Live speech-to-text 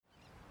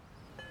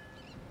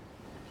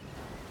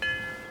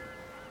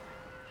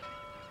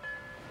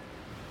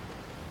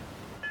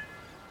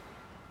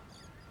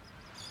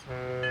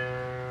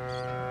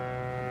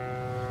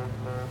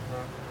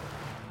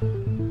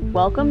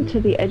Welcome to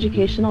the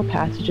Educational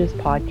Passages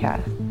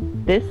podcast.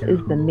 This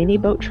is the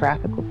Miniboat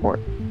Traffic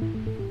Report.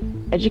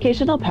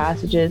 Educational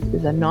Passages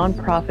is a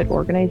nonprofit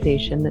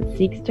organization that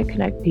seeks to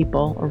connect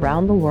people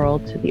around the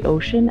world to the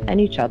ocean and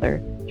each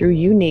other through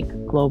unique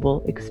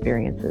global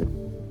experiences.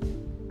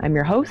 I'm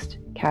your host,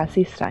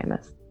 Cassie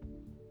Stymus.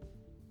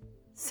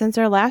 Since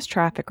our last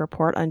traffic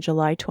report on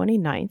July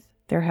 29th,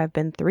 there have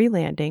been 3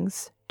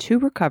 landings, 2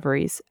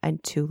 recoveries,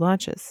 and 2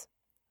 launches.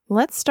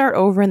 Let's start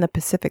over in the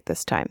Pacific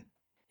this time.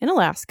 In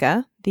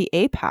Alaska, the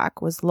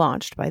APAC was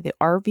launched by the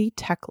RV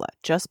Tekla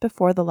just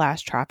before the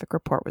last traffic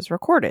report was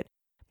recorded.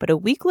 But a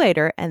week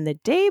later, and the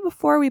day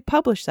before we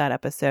published that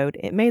episode,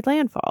 it made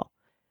landfall.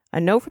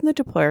 A note from the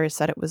deployer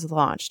said it was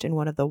launched in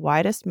one of the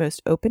widest,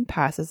 most open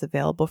passes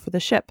available for the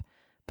ship.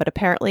 But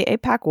apparently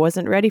APAC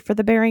wasn't ready for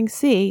the Bering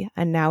Sea,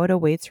 and now it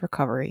awaits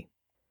recovery.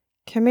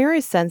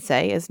 Kamiri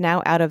Sensei is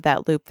now out of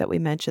that loop that we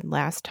mentioned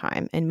last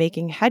time and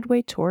making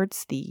headway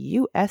towards the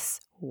U.S.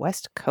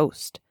 West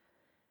Coast.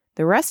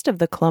 The rest of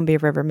the Columbia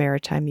River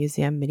Maritime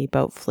Museum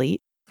miniboat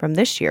fleet from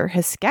this year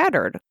has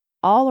scattered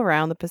all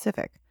around the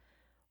Pacific.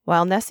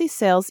 While Nessie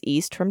sails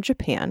east from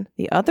Japan,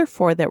 the other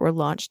 4 that were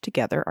launched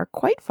together are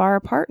quite far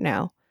apart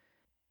now.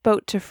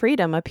 Boat to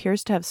Freedom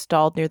appears to have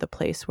stalled near the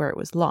place where it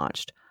was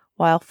launched,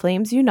 while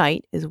Flames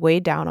Unite is way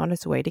down on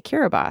its way to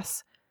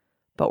Kiribati.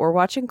 But we're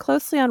watching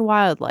closely on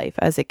wildlife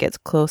as it gets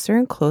closer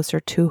and closer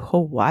to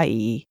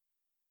Hawaii.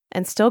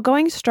 And still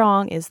going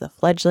strong is the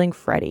fledgling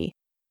Freddie.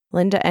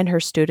 Linda and her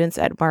students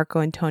at Marco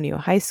Antonio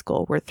High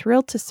School were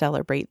thrilled to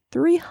celebrate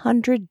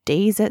 300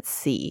 days at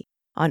sea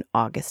on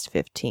August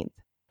 15th.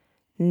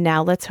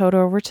 Now let's head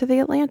over to the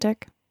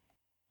Atlantic.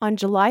 On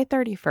July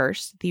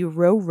 31st, the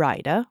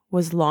Roraida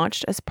was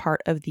launched as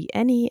part of the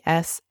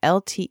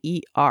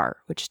NESLTER,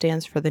 which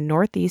stands for the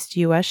Northeast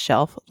U.S.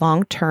 Shelf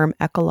Long-Term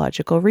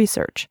Ecological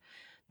Research.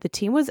 The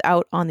team was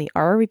out on the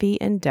RV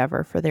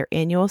Endeavor for their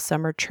annual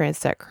summer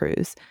Transat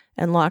cruise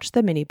and launched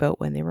the miniboat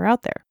when they were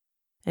out there.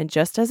 And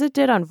just as it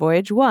did on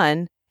Voyage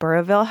 1,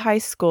 Burrillville High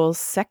School's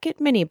second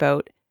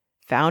miniboat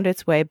found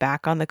its way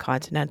back on the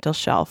continental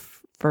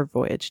shelf for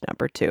Voyage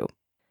number 2.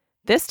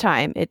 This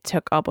time, it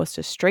took almost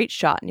a straight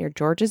shot near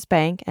Georges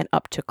Bank and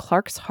up to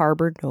Clark's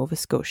Harbor, Nova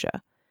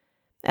Scotia.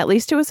 At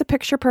least it was a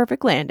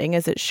picture-perfect landing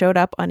as it showed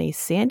up on a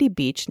sandy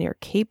beach near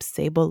Cape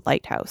Sable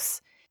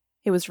Lighthouse.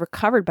 It was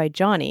recovered by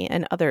Johnny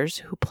and others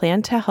who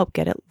plan to help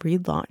get it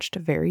relaunched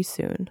very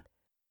soon.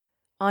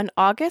 On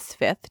August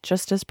 5th,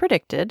 just as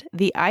predicted,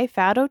 the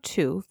Ifado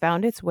 2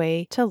 found its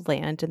way to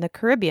land in the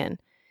Caribbean.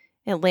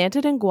 It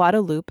landed in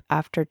Guadeloupe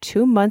after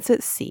 2 months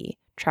at sea,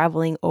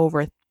 traveling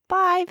over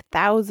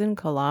 5,000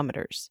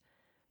 kilometers.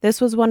 This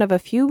was one of a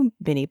few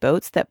mini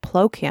boats that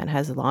Plocan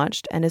has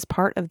launched and is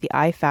part of the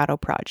Ifado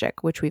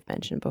project, which we've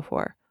mentioned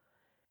before.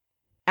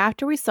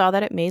 After we saw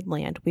that it made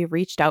land, we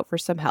reached out for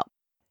some help.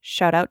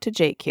 Shout out to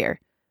Jake here.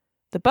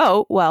 The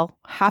boat, well,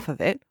 half of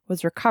it,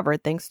 was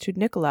recovered thanks to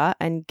Nicola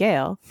and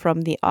Gail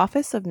from the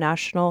Office of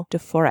National des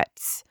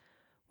Forêts.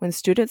 When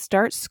students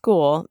start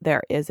school,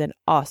 there is an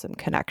awesome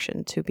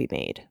connection to be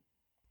made.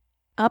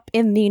 Up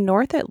in the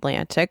North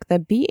Atlantic, the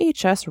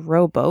BHS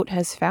rowboat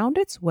has found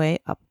its way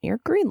up near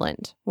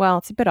Greenland. Well,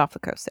 it's a bit off the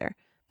coast there,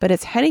 but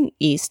it's heading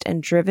east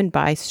and driven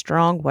by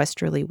strong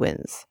westerly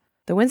winds.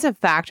 The winds, in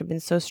fact, have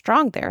been so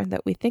strong there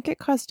that we think it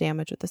caused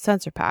damage with the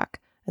sensor pack,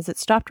 as it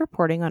stopped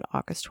reporting on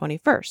August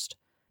 21st.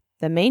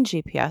 The main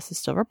GPS is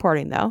still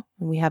reporting, though,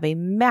 and we have a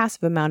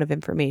massive amount of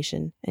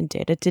information and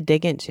data to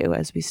dig into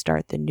as we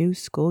start the new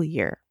school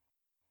year.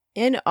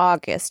 In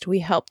August, we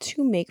helped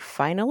to make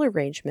final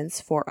arrangements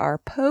for our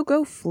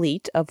Pogo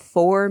fleet of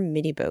 4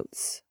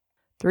 mini-boats.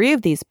 3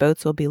 of these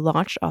boats will be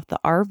launched off the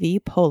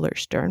RV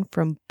Polarstern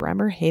from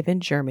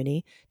Bremerhaven,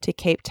 Germany to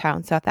Cape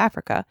Town, South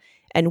Africa,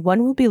 and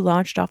 1 will be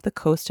launched off the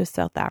coast of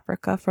South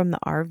Africa from the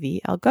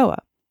RV Algoa.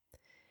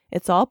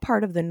 It's all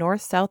part of the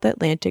North-South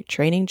Atlantic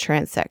Training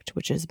Transect,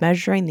 which is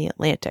measuring the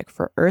Atlantic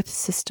for Earth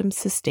system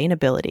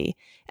sustainability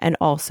and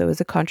also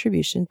is a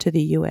contribution to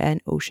the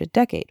UN Ocean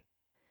Decade.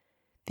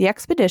 The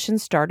expedition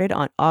started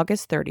on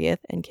August 30th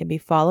and can be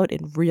followed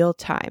in real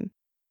time.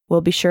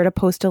 We'll be sure to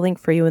post a link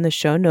for you in the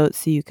show notes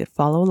so you could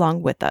follow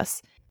along with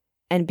us.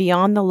 And be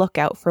on the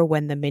lookout for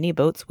when the mini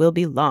boats will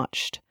be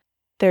launched.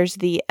 There's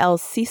the El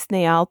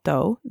Cisne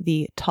Alto,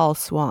 the Tall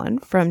Swan,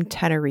 from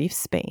Tenerife,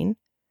 Spain.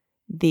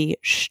 The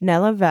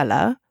Schnelle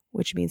Welle,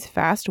 which means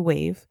fast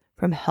wave,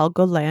 from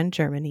Helgoland,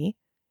 Germany.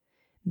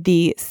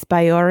 The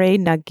Spiore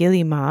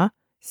Nagilima,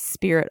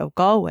 Spirit of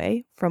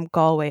Galway, from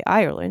Galway,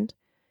 Ireland.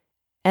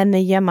 And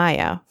the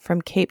Yamaya,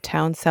 from Cape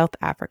Town, South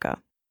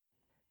Africa.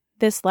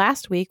 This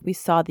last week, we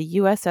saw the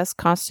USS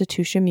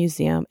Constitution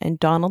Museum and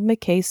Donald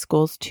McKay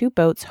School's 2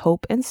 boats,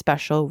 Hope and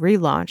Special,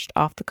 relaunched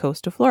off the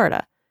coast of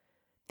Florida.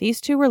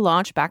 These 2 were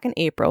launched back in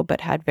April,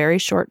 but had very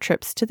short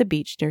trips to the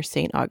beach near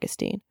St.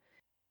 Augustine.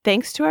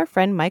 Thanks to our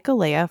friend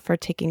Michaelea for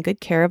taking good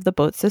care of the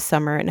boats this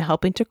summer and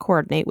helping to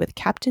coordinate with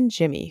Captain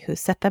Jimmy, who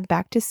set them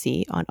back to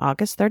sea on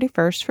August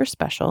 31st for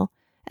Special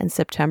and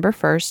September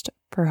 1st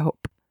for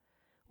Hope.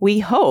 We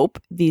hope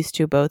these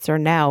 2 boats are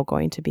now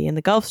going to be in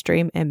the Gulf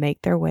Stream and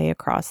make their way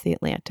across the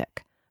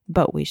Atlantic.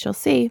 but we shall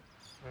see.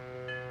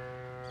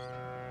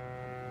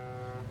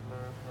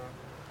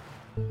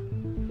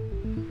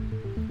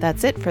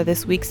 That's it for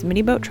this week's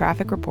Miniboat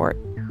Traffic Report.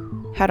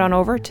 Head on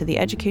over to the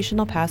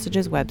Educational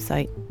Passages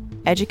website,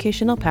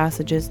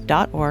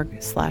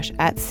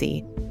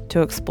 educationalpassages.org/@sea,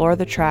 to explore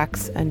the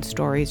tracks and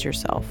stories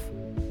yourself.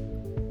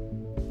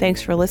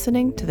 Thanks for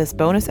listening to this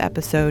bonus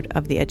episode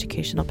of the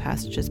Educational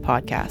Passages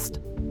podcast.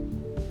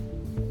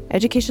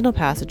 Educational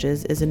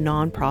Passages is a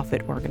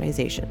non-profit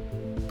organization.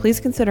 Please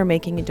consider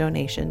making a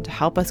donation to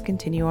help us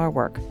continue our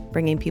work,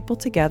 bringing people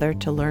together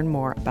to learn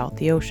more about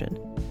the ocean.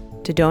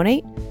 To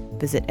donate,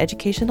 visit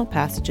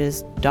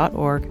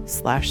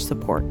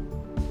educationalpassages.org/support.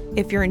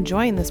 If you're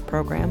enjoying this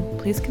program,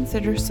 please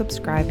consider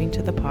subscribing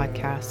to the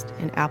podcast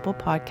in Apple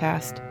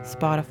Podcast,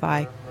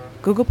 Spotify,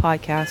 Google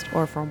Podcast,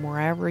 or from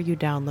wherever you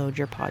download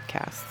your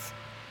podcasts.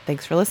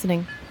 Thanks for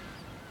listening.